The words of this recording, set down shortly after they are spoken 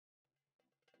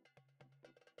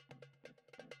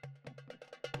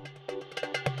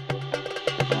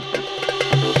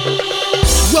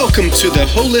Welcome to the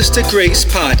Holistic Grace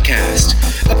Podcast,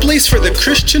 a place for the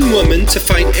Christian woman to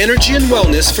find energy and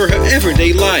wellness for her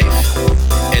everyday life.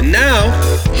 And now,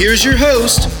 here's your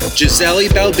host, Gisele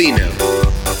Balbino.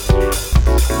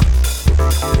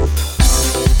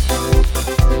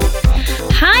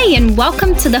 Hi, and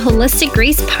welcome to the Holistic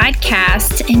Grace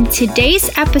Podcast. In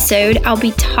today's episode, I'll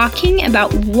be talking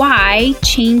about why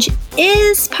change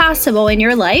is possible in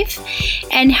your life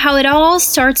and how it all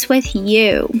starts with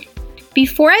you.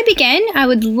 Before I begin, I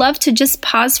would love to just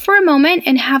pause for a moment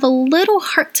and have a little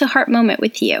heart-to-heart moment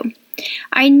with you.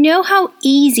 I know how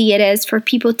easy it is for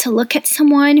people to look at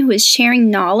someone who is sharing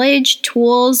knowledge,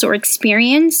 tools, or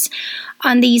experience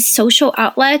on these social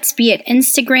outlets, be it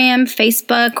Instagram,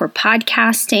 Facebook, or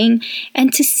podcasting,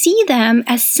 and to see them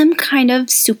as some kind of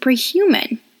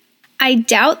superhuman. I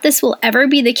doubt this will ever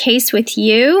be the case with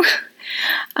you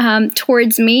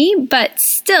towards me, but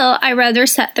still, I rather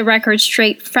set the record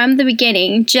straight from the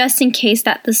beginning, just in case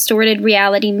that distorted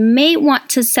reality may want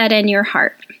to set in your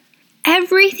heart.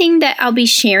 Everything that I'll be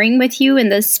sharing with you in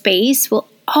this space will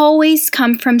always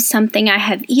come from something I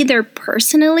have either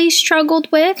personally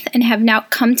struggled with and have now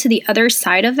come to the other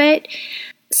side of it,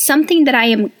 something that I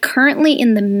am currently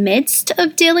in the midst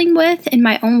of dealing with in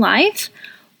my own life,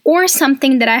 or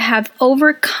something that I have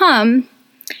overcome,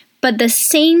 but the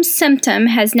same symptom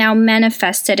has now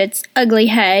manifested its ugly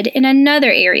head in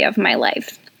another area of my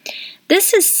life.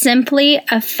 This is simply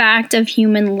a fact of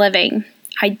human living.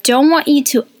 I don't want you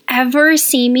to ever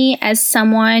see me as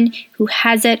someone who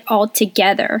has it all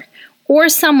together or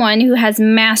someone who has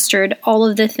mastered all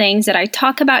of the things that I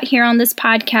talk about here on this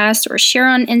podcast or share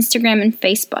on Instagram and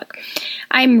Facebook.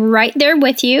 I'm right there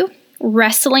with you,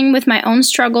 wrestling with my own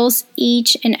struggles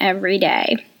each and every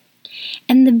day.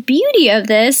 And the beauty of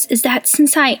this is that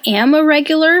since I am a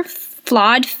regular,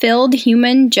 flawed-filled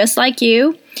human just like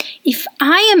you, if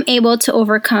I am able to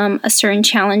overcome a certain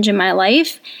challenge in my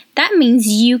life, that means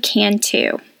you can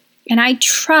too. And I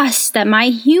trust that my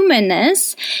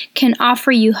humanness can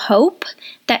offer you hope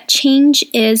that change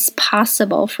is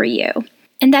possible for you,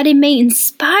 and that it may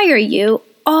inspire you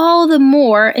all the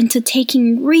more into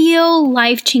taking real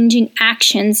life-changing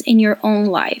actions in your own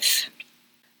life.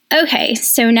 Okay,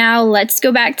 so now let's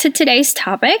go back to today's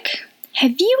topic.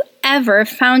 Have you ever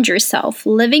found yourself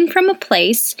living from a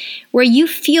place where you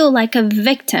feel like a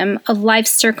victim of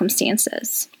life's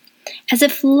circumstances? As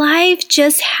if life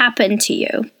just happened to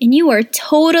you and you are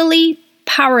totally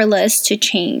powerless to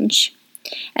change.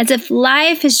 As if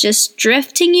life is just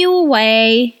drifting you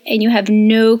away and you have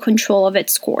no control of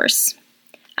its course.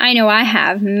 I know I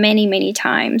have many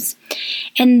times.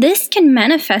 And this can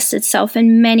manifest itself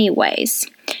in many ways.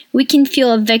 We can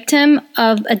feel a victim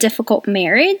of a difficult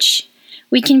marriage.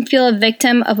 We can feel a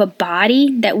victim of a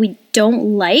body that we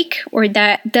don't like or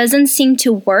that doesn't seem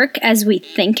to work as we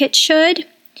think it should.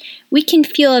 We can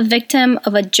feel a victim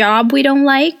of a job we don't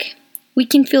like. We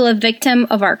can feel a victim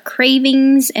of our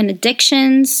cravings and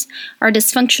addictions, our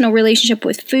dysfunctional relationship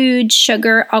with food,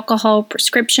 sugar, alcohol,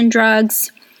 prescription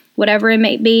drugs, whatever it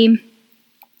may be.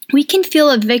 We can feel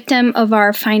a victim of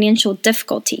our financial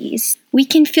difficulties. We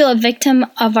can feel a victim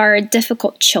of our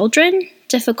difficult children,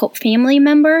 difficult family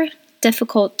member,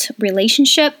 difficult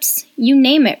relationships, you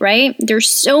name it, right? There's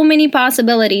so many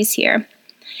possibilities here.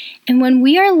 And when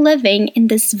we are living in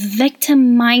this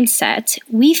victim mindset,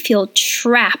 we feel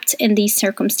trapped in these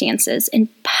circumstances and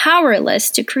powerless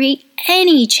to create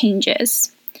any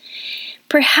changes.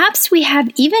 Perhaps we have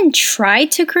even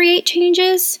tried to create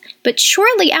changes, but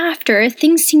shortly after,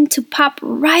 things seem to pop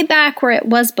right back where it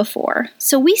was before.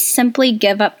 So we simply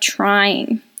give up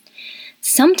trying.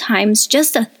 Sometimes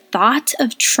just a thought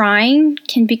of trying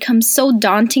can become so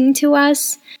daunting to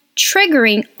us,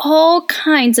 triggering all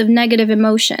kinds of negative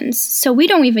emotions, so we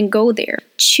don't even go there.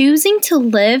 Choosing to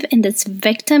live in this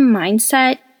victim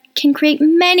mindset can create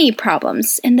many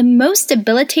problems, and the most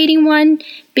debilitating one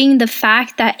being the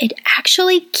fact that it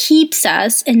actually keeps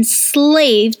us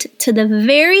enslaved to the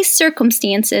very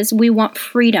circumstances we want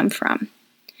freedom from.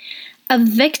 A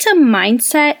victim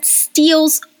mindset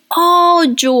steals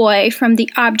all joy from the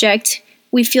object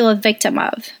we feel a victim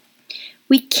of.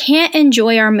 We can't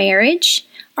enjoy our marriage,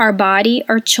 our body,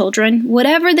 our children,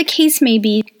 whatever the case may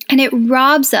be, and it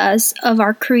robs us of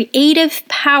our creative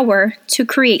power to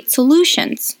create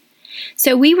solutions.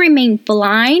 So we remain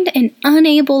blind and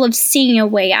unable of seeing a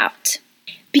way out.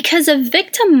 Because a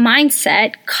victim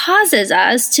mindset causes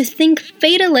us to think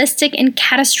fatalistic and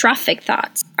catastrophic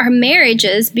thoughts. Our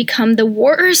marriages become the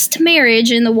worst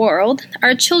marriage in the world,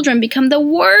 our children become the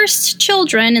worst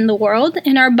children in the world,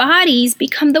 and our bodies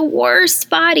become the worst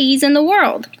bodies in the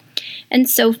world, and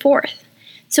so forth.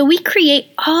 So we create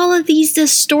all of these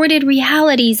distorted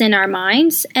realities in our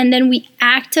minds, and then we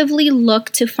actively look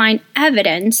to find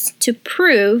evidence to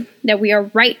prove that we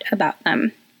are right about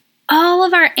them. All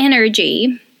of our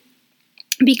energy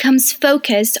becomes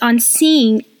focused on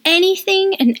seeing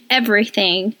anything and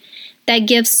everything that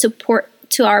gives support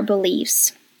to our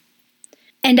beliefs.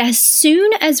 And as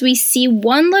soon as we see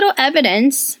one little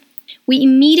evidence, we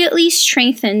immediately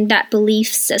strengthen that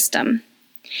belief system.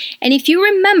 And if you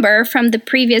remember from the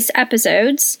previous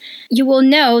episodes, you will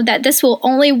know that this will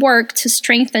only work to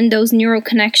strengthen those neural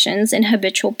connections and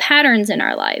habitual patterns in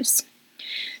our lives.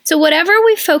 So whatever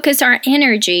we focus our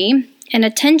energy and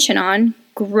attention on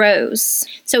grows.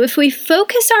 So if we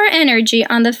focus our energy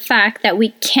on the fact that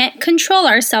we can't control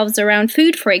ourselves around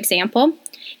food, for example,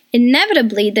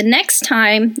 inevitably the next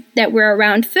time that we're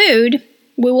around food,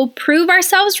 we will prove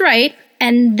ourselves right,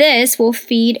 and this will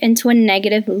feed into a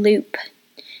negative loop.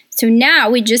 So now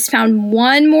we just found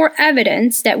one more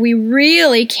evidence that we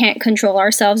really can't control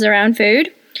ourselves around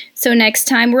food. So next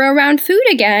time we're around food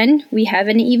again, we have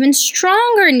an even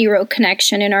stronger neural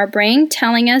connection in our brain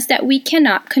telling us that we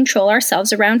cannot control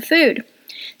ourselves around food.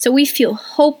 So we feel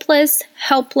hopeless,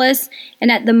 helpless,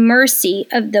 and at the mercy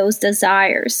of those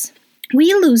desires.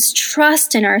 We lose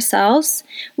trust in ourselves.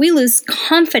 We lose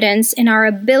confidence in our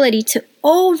ability to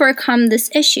overcome this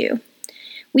issue.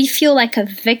 We feel like a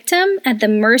victim at the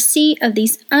mercy of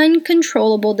these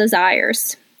uncontrollable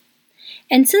desires.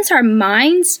 And since our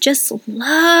minds just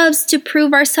loves to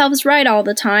prove ourselves right all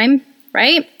the time,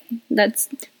 right? That's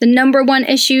the number one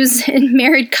issues in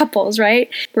married couples, right?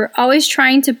 We're always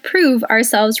trying to prove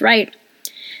ourselves right.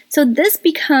 So this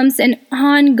becomes an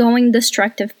ongoing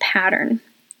destructive pattern.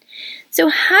 So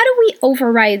how do we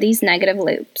override these negative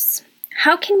loops?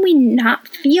 How can we not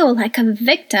feel like a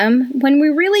victim when we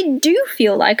really do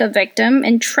feel like a victim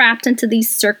and trapped into these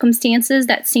circumstances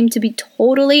that seem to be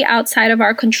totally outside of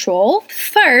our control?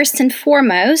 First and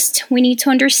foremost, we need to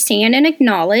understand and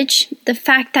acknowledge the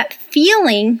fact that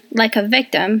feeling like a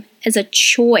victim is a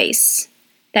choice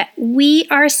that we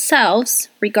ourselves,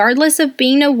 regardless of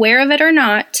being aware of it or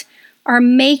not, are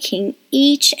making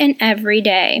each and every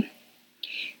day.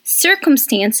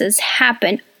 Circumstances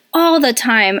happen all the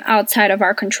time outside of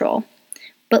our control.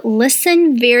 But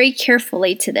listen very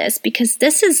carefully to this because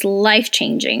this is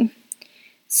life-changing.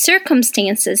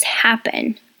 Circumstances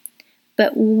happen,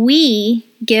 but we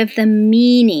give them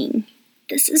meaning.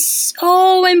 This is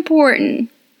so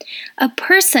important. A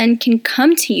person can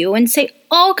come to you and say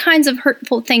all kinds of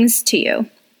hurtful things to you,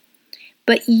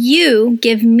 but you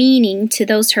give meaning to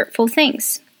those hurtful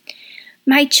things.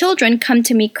 My children come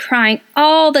to me crying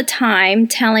all the time,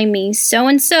 telling me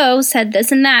so-and-so said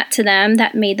this and that to them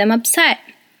that made them upset.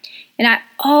 And I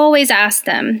always ask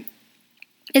them,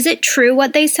 is it true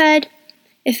what they said?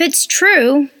 If it's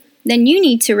true, then you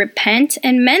need to repent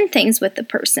and mend things with the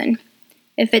person.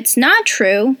 If it's not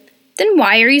true, then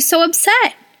why are you so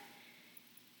upset?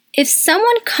 If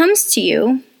someone comes to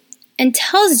you and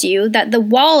tells you that the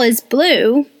wall is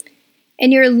blue,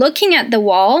 and you're looking at the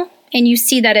wall, and you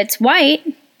see that it's white,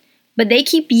 but they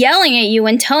keep yelling at you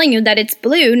and telling you that it's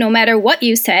blue no matter what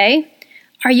you say,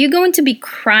 are you going to be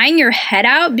crying your head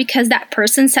out because that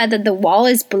person said that the wall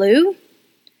is blue?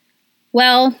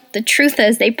 Well, the truth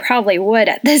is they probably would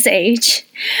at this age.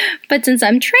 But since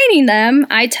I'm training them,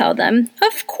 I tell them,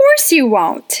 of course you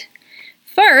won't.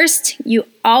 First, you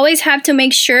always have to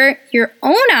make sure your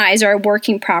own eyes are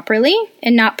working properly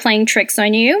and not playing tricks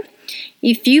on you.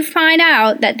 If you find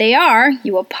out that they are,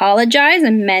 you apologize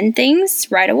and mend things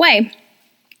right away.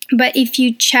 But if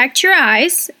you checked your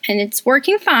eyes and it's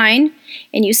working fine,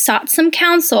 and you sought some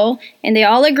counsel and they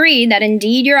all agree that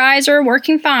indeed your eyes are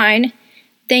working fine,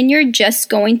 then you're just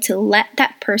going to let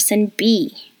that person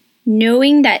be,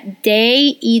 knowing that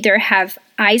they either have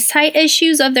eyesight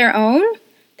issues of their own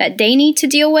that they need to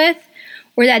deal with,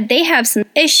 or that they have some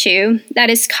issue that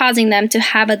is causing them to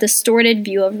have a distorted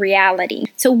view of reality.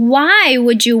 So why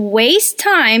would you waste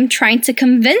time trying to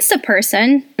convince a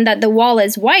person that the wall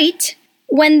is white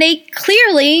when they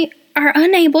clearly are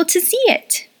unable to see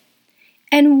it?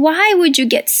 And why would you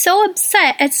get so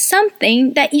upset at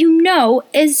something that you know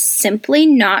is simply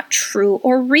not true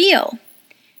or real?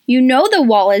 You know the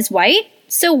wall is white,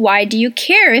 so why do you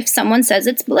care if someone says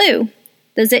it's blue?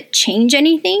 Does it change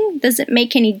anything? Does it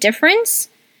make any difference?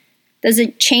 Does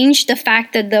it change the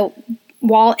fact that the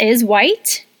wall is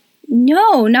white?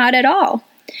 No, not at all.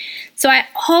 So I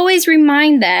always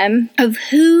remind them of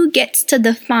who gets to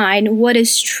define what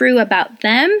is true about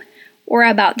them or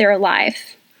about their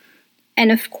life.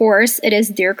 And of course, it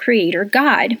is their Creator,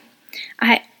 God.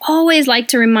 I always like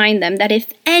to remind them that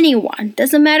if anyone,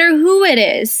 doesn't matter who it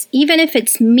is, even if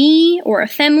it's me or a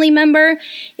family member,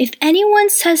 if anyone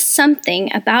says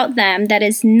something about them that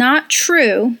is not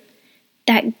true,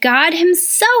 that God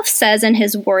Himself says in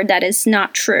His Word that is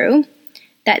not true,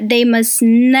 that they must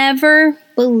never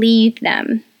believe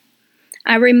them.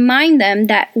 I remind them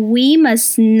that we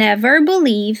must never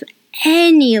believe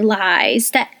any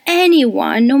lies that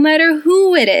anyone, no matter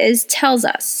who it is, tells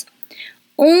us.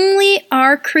 Only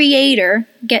our Creator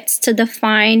gets to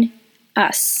define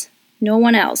us, no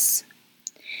one else.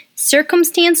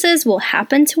 Circumstances will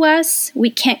happen to us. We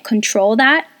can't control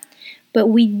that, but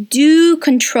we do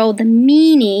control the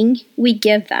meaning we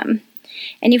give them.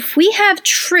 And if we have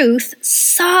truth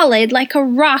solid like a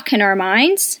rock in our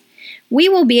minds, we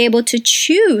will be able to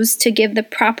choose to give the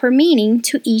proper meaning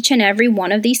to each and every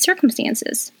one of these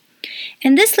circumstances.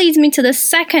 And this leads me to the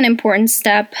second important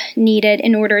step needed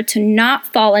in order to not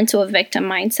fall into a victim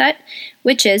mindset,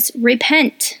 which is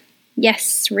repent.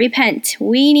 Yes, repent.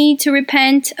 We need to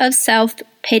repent of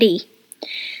self-pity.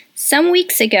 Some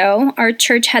weeks ago, our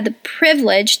church had the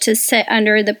privilege to sit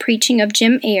under the preaching of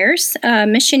Jim Ayers, a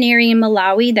missionary in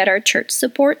Malawi that our church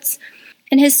supports.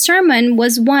 And his sermon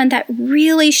was one that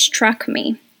really struck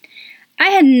me. I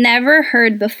had never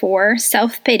heard before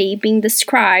self-pity being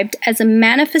described as a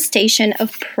manifestation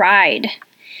of pride.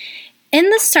 In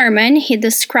the sermon, he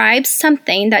describes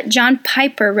something that John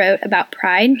Piper wrote about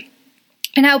pride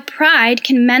and how pride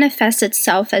can manifest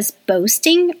itself as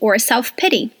boasting or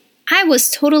self-pity. I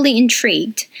was totally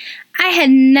intrigued. I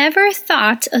had never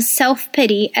thought of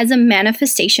self-pity as a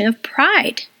manifestation of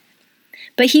pride.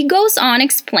 But he goes on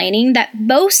explaining that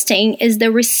boasting is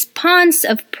the response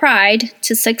of pride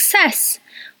to success,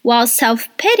 while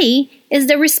self-pity is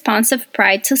the response of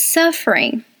pride to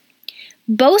suffering.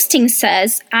 Boasting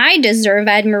says, I deserve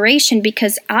admiration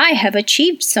because I have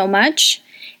achieved so much.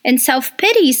 And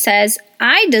self-pity says,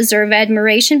 I deserve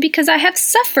admiration because I have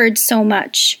suffered so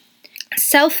much.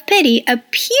 Self-pity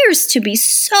appears to be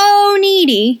so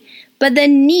needy, but the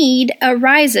need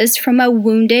arises from a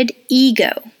wounded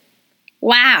ego.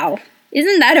 Wow,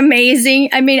 isn't that amazing?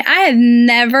 I mean, I have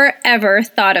never, ever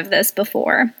thought of this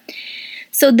before.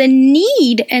 So the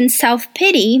need in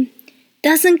self-pity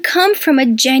doesn't come from a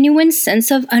genuine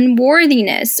sense of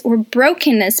unworthiness or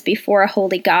brokenness before a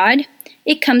holy God.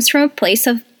 It comes from a place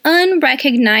of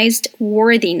unrecognized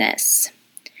worthiness.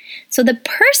 So the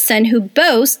person who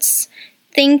boasts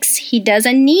thinks he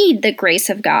doesn't need the grace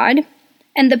of God,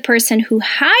 and the person who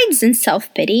hides in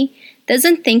self-pity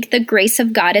doesn't think the grace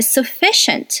of God is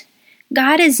sufficient.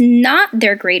 God is not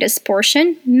their greatest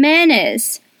portion, man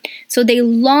is. So they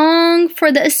long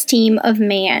for the esteem of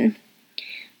man.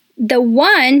 The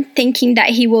one thinking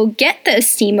that he will get the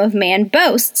esteem of man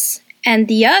boasts, and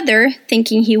the other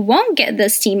thinking he won't get the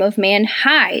esteem of man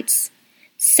hides.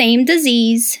 Same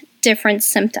disease, different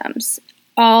symptoms.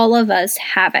 All of us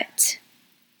have it.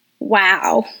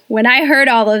 Wow, when I heard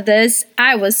all of this,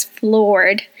 I was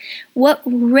floored. What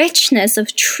richness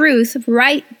of truth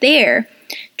right there.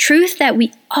 Truth that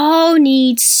we all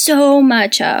need so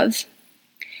much of.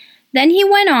 Then he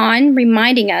went on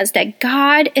reminding us that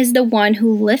God is the one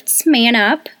who lifts man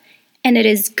up, and it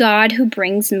is God who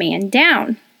brings man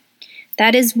down.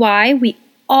 That is why we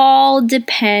all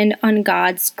depend on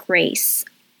God's grace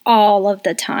all of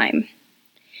the time.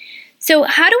 So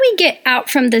how do we get out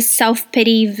from this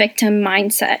self-pity victim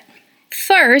mindset?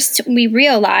 First, we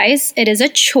realize it is a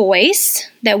choice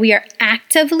that we are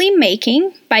actively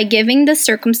making by giving the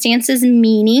circumstances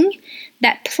meaning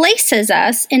that places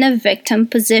us in a victim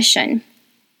position.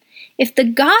 If the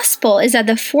gospel is at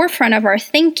the forefront of our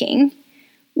thinking,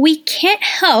 we can't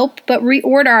help but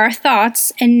reorder our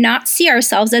thoughts and not see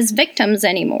ourselves as victims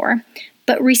anymore,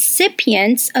 but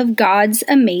recipients of God's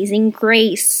amazing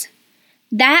grace.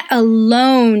 That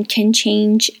alone can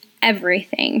change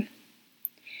everything.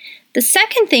 The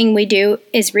second thing we do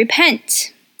is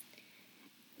repent.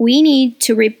 We need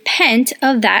to repent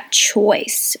of that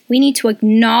choice. We need to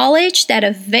acknowledge that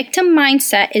a victim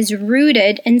mindset is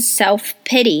rooted in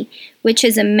self-pity, which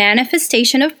is a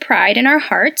manifestation of pride in our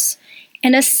hearts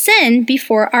and a sin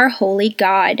before our holy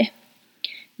God.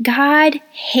 God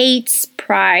hates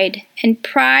pride, and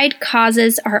pride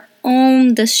causes our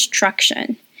own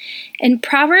destruction. In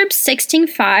Proverbs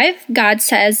 16:5, God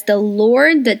says, "The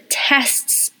Lord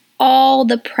detests all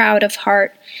the proud of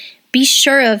heart. Be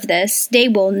sure of this, they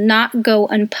will not go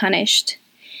unpunished."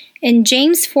 In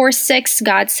James 4:6,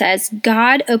 God says,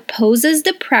 "God opposes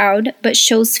the proud, but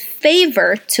shows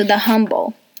favor to the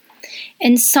humble."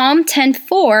 In Psalm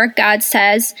 10:4, God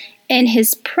says, "In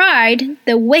his pride,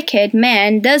 the wicked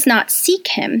man does not seek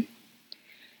him."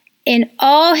 In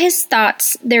all his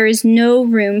thoughts, there is no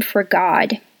room for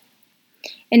God.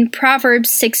 In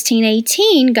Proverbs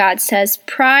 16:18, God says,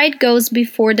 "Pride goes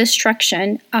before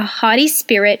destruction, a haughty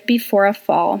spirit before a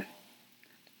fall."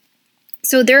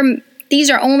 So these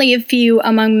are only a few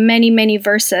among many, many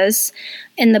verses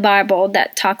in the Bible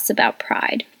that talks about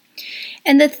pride.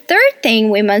 And the third thing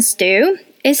we must do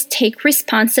is take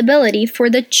responsibility for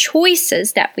the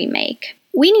choices that we make.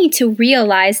 We need to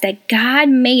realize that God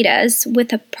made us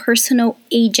with a personal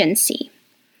agency,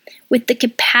 with the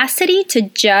capacity to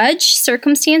judge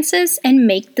circumstances and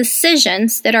make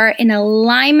decisions that are in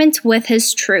alignment with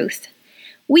His truth.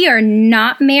 We are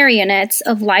not marionettes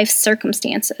of life's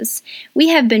circumstances. We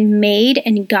have been made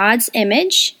in God's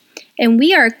image, and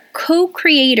we are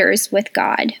co-creators with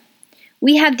God.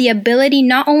 We have the ability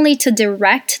not only to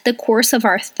direct the course of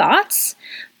our thoughts,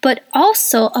 but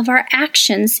also of our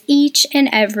actions each and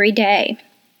every day.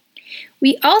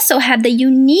 We also have the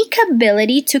unique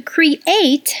ability to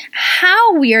create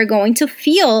how we are going to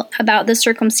feel about the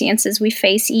circumstances we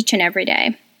face each and every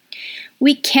day.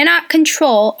 We cannot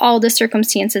control all the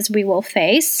circumstances we will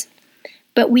face,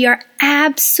 but we are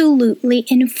absolutely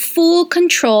in full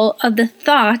control of the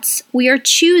thoughts we are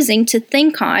choosing to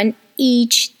think on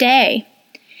each day,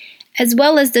 as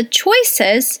well as the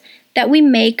choices that we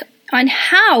make on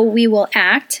how we will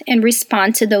act and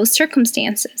respond to those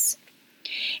circumstances.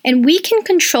 And we can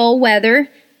control whether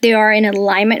they are in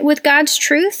alignment with God's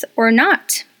truth or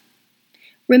not.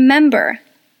 Remember,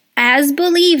 as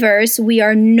believers, we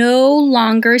are no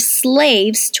longer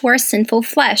slaves to our sinful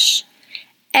flesh.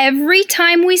 Every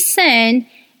time we sin,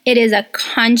 it is a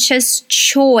conscious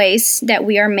choice that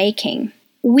we are making.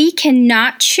 We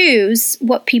cannot choose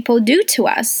what people do to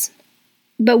us,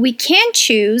 but we can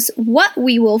choose what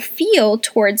we will feel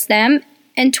towards them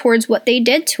and towards what they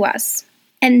did to us.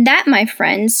 And that, my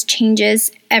friends,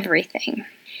 changes everything.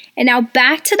 And now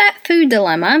back to that food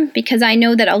dilemma, because I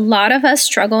know that a lot of us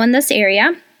struggle in this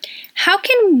area. How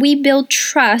can we build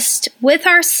trust with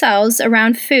ourselves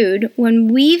around food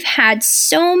when we've had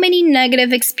so many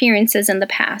negative experiences in the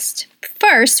past?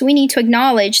 First, we need to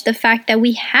acknowledge the fact that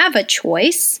we have a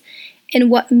choice in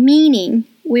what meaning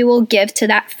we will give to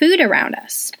that food around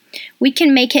us. We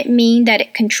can make it mean that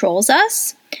it controls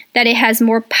us, that it has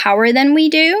more power than we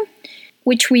do,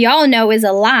 which we all know is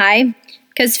a lie,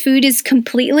 because food is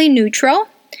completely neutral.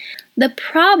 The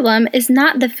problem is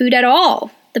not the food at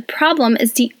all. The problem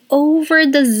is the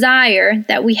over-desire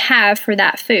that we have for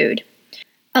that food.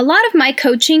 A lot of my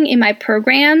coaching in my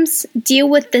programs deal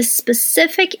with this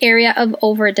specific area of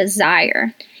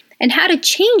over-desire and how to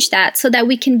change that so that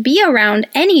we can be around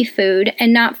any food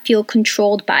and not feel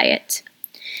controlled by it.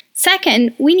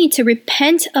 Second, we need to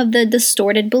repent of the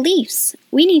distorted beliefs.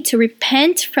 We need to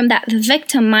repent from that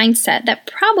victim mindset that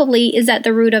probably is at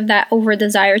the root of that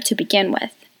over-desire to begin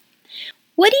with.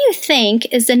 What do you think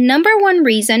is the number one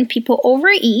reason people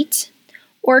overeat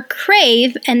or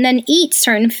crave and then eat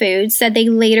certain foods that they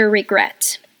later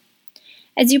regret?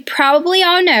 As you probably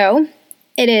all know,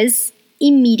 it is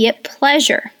immediate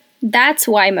pleasure. That's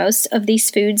why most of these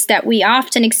foods that we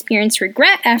often experience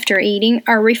regret after eating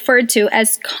are referred to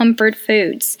as comfort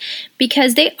foods,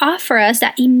 because they offer us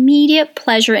that immediate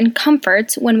pleasure and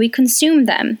comfort when we consume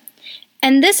them.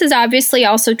 And this is obviously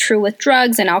also true with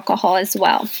drugs and alcohol as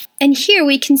well. And here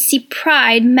we can see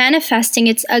pride manifesting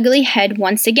its ugly head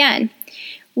once again.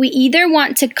 We either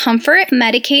want to comfort,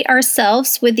 medicate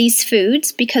ourselves with these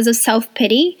foods because of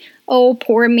self-pity. Oh,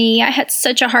 poor me, I had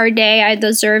such a hard day, I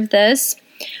deserve this.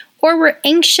 Or we're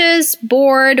anxious,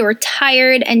 bored, or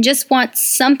tired and just want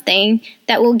something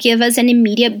that will give us an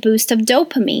immediate boost of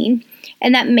dopamine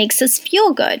and that makes us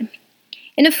feel good.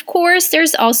 And of course,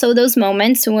 there's also those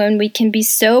moments when we can be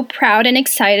so proud and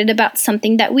excited about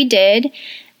something that we did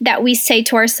that we say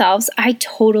to ourselves, I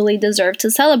totally deserve to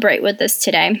celebrate with this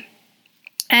today.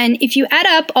 And if you add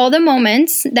up all the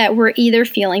moments that we're either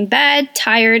feeling bad,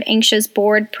 tired, anxious,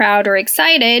 bored, proud, or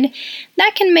excited,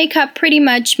 that can make up pretty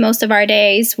much most of our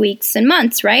days, weeks, and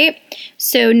months, right?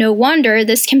 So no wonder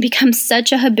this can become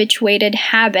such a habituated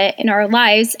habit in our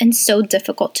lives and so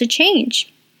difficult to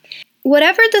change.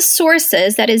 Whatever the source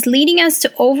is that is leading us to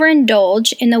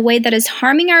overindulge in a way that is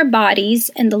harming our bodies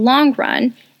in the long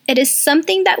run, it is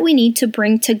something that we need to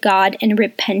bring to God in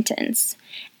repentance.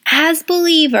 As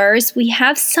believers, we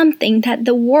have something that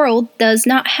the world does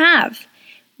not have.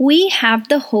 We have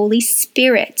the Holy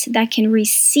Spirit that can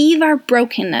receive our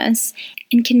brokenness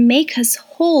and can make us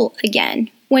whole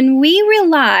again. When we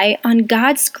rely on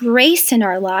God's grace in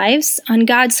our lives, on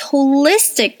God's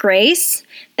holistic grace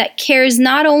that cares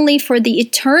not only for the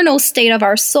eternal state of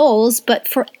our souls, but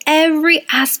for every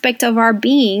aspect of our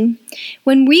being,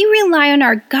 when we rely on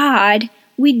our God,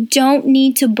 we don't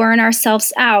need to burn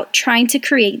ourselves out trying to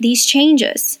create these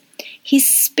changes. His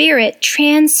Spirit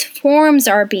transforms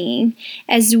our being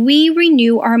as we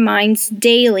renew our minds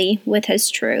daily with His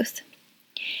truth.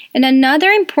 And another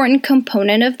important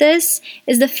component of this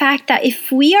is the fact that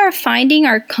if we are finding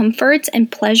our comfort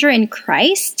and pleasure in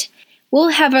Christ, we'll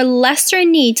have a lesser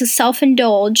need to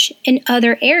self-indulge in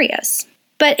other areas.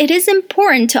 But it is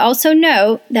important to also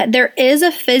note that there is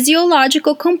a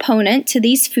physiological component to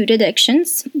these food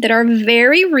addictions that are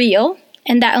very real,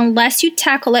 and that unless you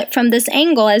tackle it from this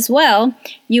angle as well,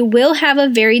 you will have a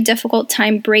very difficult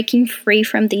time breaking free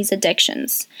from these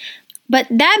addictions. But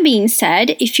that being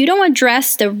said, if you don't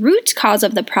address the root cause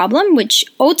of the problem, which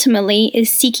ultimately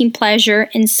is seeking pleasure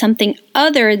in something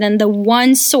other than the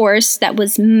one source that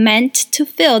was meant to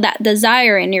fill that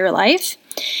desire in your life,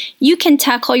 you can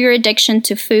tackle your addiction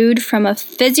to food from a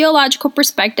physiological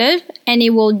perspective, and it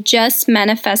will just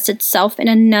manifest itself in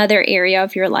another area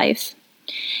of your life.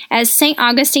 As St.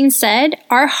 Augustine said,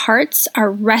 our hearts are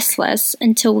restless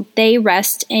until they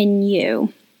rest in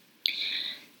you.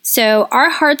 So our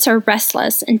hearts are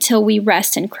restless until we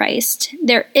rest in Christ.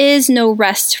 There is no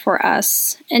rest for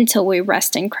us until we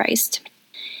rest in Christ.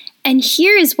 And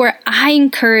here is where I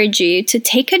encourage you to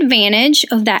take advantage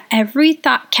of that every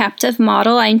thought captive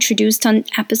model I introduced on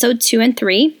episode 2 and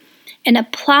 3 and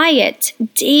apply it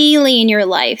daily in your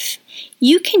life.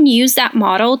 You can use that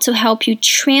model to help you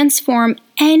transform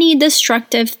any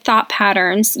destructive thought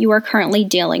patterns you are currently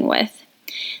dealing with.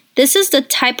 This is the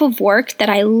type of work that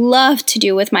I love to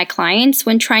do with my clients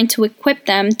when trying to equip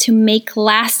them to make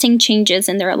lasting changes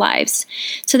in their lives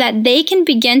so that they can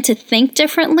begin to think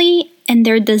differently and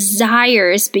their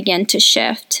desires begin to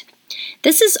shift.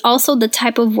 This is also the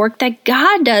type of work that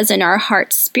God does in our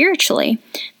hearts spiritually.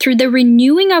 Through the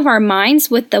renewing of our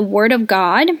minds with the Word of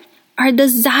God, our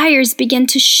desires begin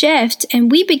to shift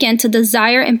and we begin to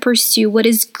desire and pursue what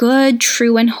is good,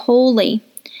 true, and holy.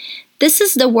 This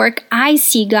is the work I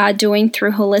see God doing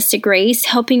through Holistic Grace,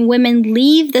 helping women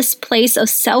leave this place of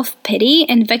self-pity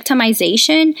and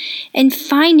victimization and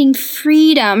finding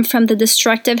freedom from the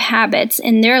destructive habits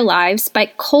in their lives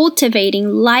by cultivating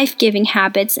life-giving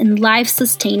habits and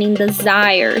life-sustaining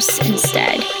desires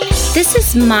instead. This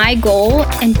is my goal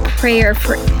and prayer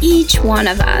for each one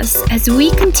of us as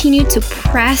we continue to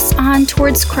press on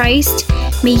towards Christ.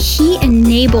 May He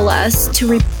enable us to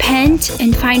repent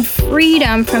and find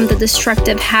freedom from the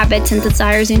destructive habits and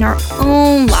desires in our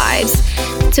own lives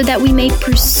so that we may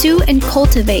pursue and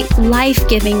cultivate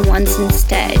life-giving ones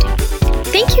instead.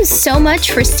 Thank you so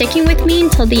much for sticking with me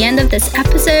until the end of this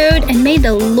episode, and may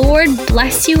the Lord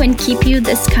bless you and keep you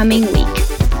this coming week.